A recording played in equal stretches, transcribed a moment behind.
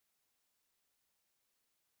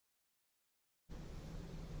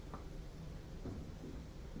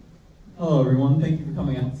Hello everyone, thank you for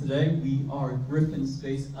coming out today. We are Gryphon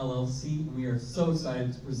Space LLC, and we are so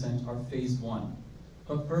excited to present our Phase 1.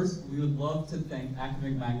 But first, we would love to thank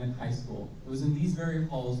Academic Magnet High School. It was in these very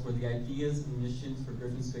halls where the ideas and missions for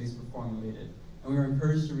Gryphon Space were formulated, and we are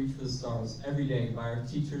encouraged to reach for the stars every day by our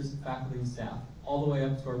teachers, faculty, and staff, all the way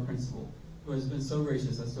up to our principal, who has been so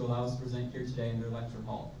gracious as to allow us to present here today in their lecture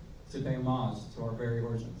hall, to pay homage to our very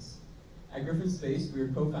origins. At Gryphon Space, we were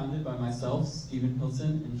co-founded by myself, Stephen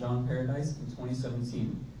Hilton, and John Paradise in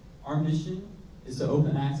 2017. Our mission is to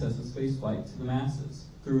open access of spaceflight to the masses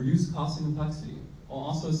through reduced cost and complexity, while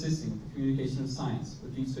also assisting with the communication of science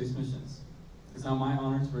with deep space missions. It's now my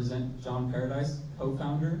honor to present John Paradise,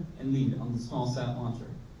 co-founder and lead on the small sat launcher.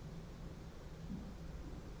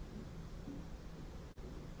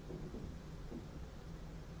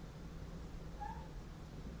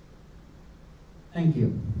 Thank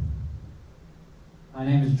you. My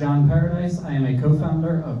name is John Paradise. I am a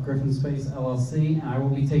co-founder of Gryphon Space LLC, and I will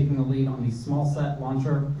be taking the lead on the small sat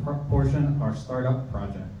launcher portion of our startup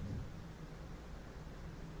project.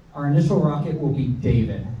 Our initial rocket will be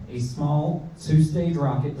David, a small two-stage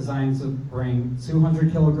rocket designed to bring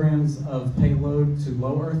 200 kilograms of payload to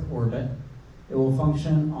low Earth orbit. It will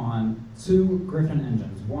function on 2 Gryphon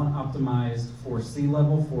engines, one optimized for sea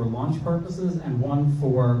level for launch purposes and one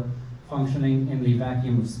for functioning in the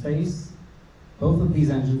vacuum of space. Both of these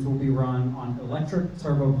engines will be run on electric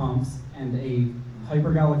turbopumps and a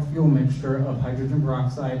hypergolic fuel mixture of hydrogen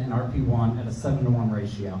peroxide and RP1 at a 7-to-1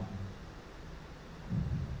 ratio.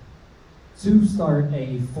 To start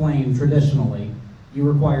a flame traditionally,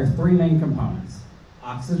 you require 3 main components: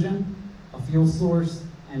 oxygen, a fuel source,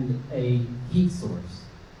 and a heat source.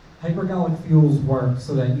 Hypergolic fuels work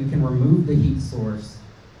so that you can remove the heat source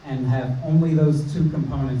and have only those 2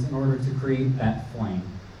 components in order to create that flame.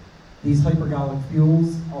 These hypergolic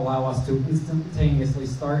fuels allow us to instantaneously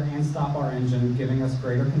start and stop our engine, giving us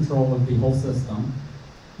greater control of the whole system.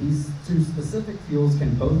 These 2 specific fuels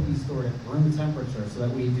can both be stored at room temperature so that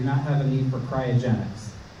we do not have a need for cryogenics.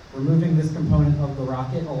 Removing this component of the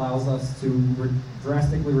rocket allows us to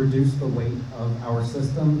drastically reduce the weight of our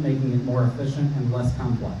system, making it more efficient and less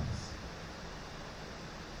complex.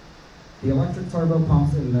 The electric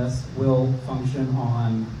turbopumps in this will function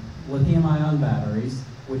on lithium-ion batteries,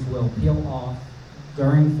 which will peel off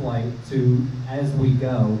during flight to, as we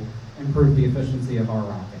go, improve the efficiency of our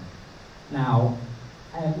rocket. Now,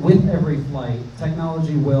 with every flight,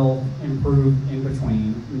 technology will improve in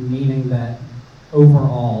between, meaning that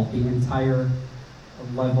overall, the entire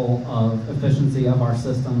level of efficiency of our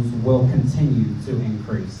systems will continue to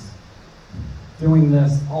increase. Doing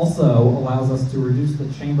this also allows us to reduce the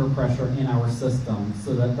chamber pressure in our system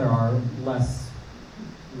so that there are less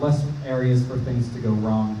areas for things to go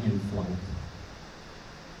wrong in flight.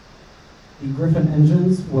 The Gryphon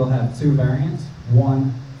engines will have 2 variants,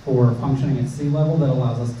 one for functioning at sea level that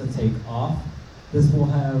allows us to take off. This will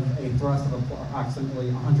have a thrust of approximately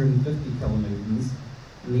 150 kilonewtons.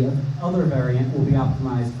 The other variant will be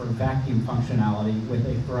optimized for vacuum functionality with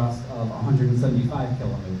a thrust of 175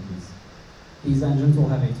 kilonewtons. These engines will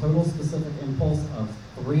have a total specific impulse of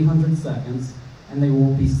 300 seconds, and they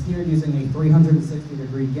will be steered using a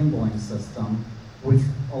 360-degree gimbaling system, which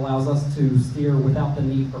allows us to steer without the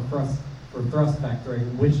need for thrust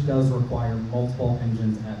vectoring, which does require multiple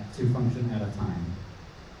engines to function at a time.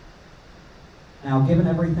 Now, given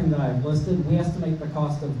everything that I've listed, we estimate the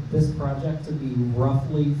cost of this project to be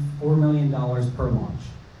roughly $4 million per launch.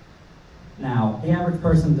 Now, the average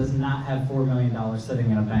person does not have $4 million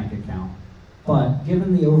sitting in a bank account, but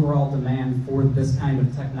given the overall demand for this kind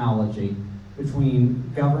of technology,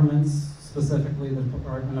 between governments, specifically the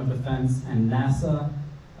Department of Defense and NASA,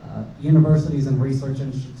 universities and research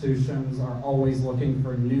institutions are always looking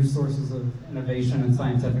for new sources of innovation and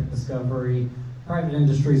scientific discovery. Private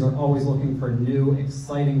industries are always looking for new,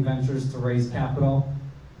 exciting ventures to raise capital.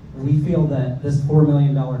 We feel that this $4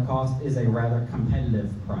 million cost is a rather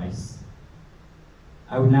competitive price.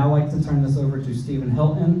 I would now like to turn this over to Stephen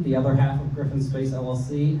Hilton, the other half of Gryphon Space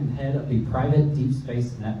LLC and head of the Private Deep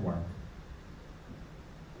Space Network.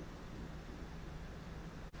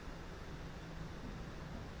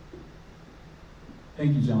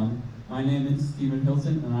 Thank you, John. My name is Stephen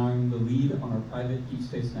Hilton, and I'm the lead on our private Deep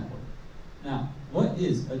Space Network. Now, what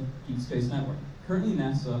is a Deep Space Network? Currently,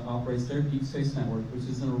 NASA operates their Deep Space Network, which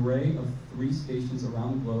is an array of 3 stations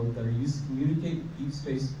around the globe that are used to communicate with deep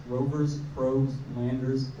space rovers, probes,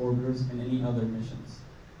 landers, orbiters, and any other missions.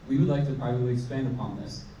 We would like to privately expand upon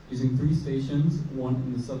this, using 3 stations, one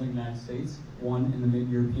in the southern United States, one in the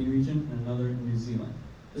mid-European region, and another in New Zealand.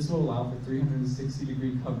 This will allow for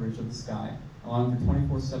 360-degree coverage of the sky, allowing for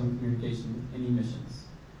 24/7 communication with any missions.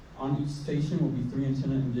 On each station will be 3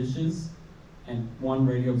 antenna and dishes and 1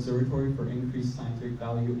 radio observatory for increased scientific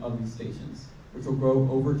value of these stations, which will grow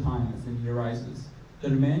over time as the need arises. The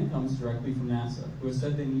demand comes directly from NASA, who has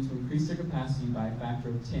said they need to increase their capacity by a factor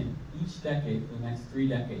of 10 each decade for the next 3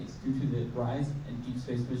 decades due to the rise in deep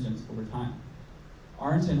space missions over time.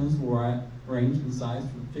 Our antennas will range in size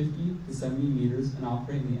from 50 to 70 meters and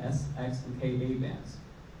operate in the S, X, and Ka bands.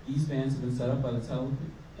 These bands have been set up by the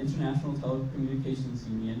International Telecommunications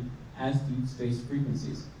Union as deep space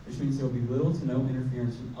frequencies, which means there will be little to no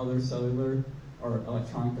interference from other cellular or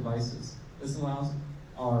electronic devices. This allows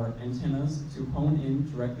our antennas to hone in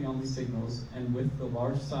directly on these signals, and with the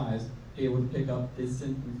large size, be able to pick up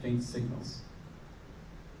distant and faint signals.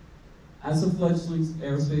 As a fledgling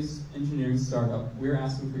aerospace engineering startup, we're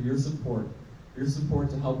asking for your support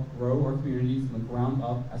to help grow our community from the ground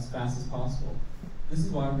up as fast as possible. This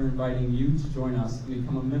is why we're inviting you to join us and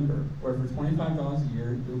become a member, where for $25 a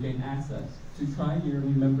year, you'll gain access to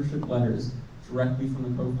tri-yearly membership letters directly from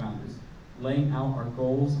the co-founders, laying out our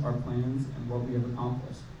goals, our plans, and what we have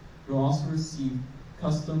accomplished. You'll also receive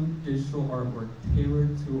custom digital artwork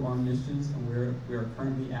tailored to our missions and where we are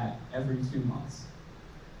currently at every 2 months.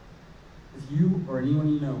 If you or anyone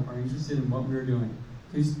you know are interested in what we're doing,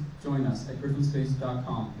 please join us at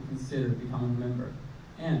gryphonspace.com and consider becoming a member.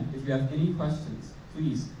 And if you have any questions,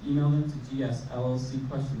 please email them to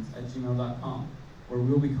GSLLCQuestions@gmail.com, where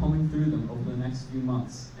we'll be combing through them over the next few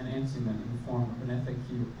months and answering them in the form of an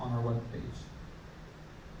FAQ on our webpage.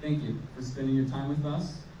 Thank you for spending your time with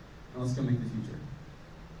us, and let's go make the future.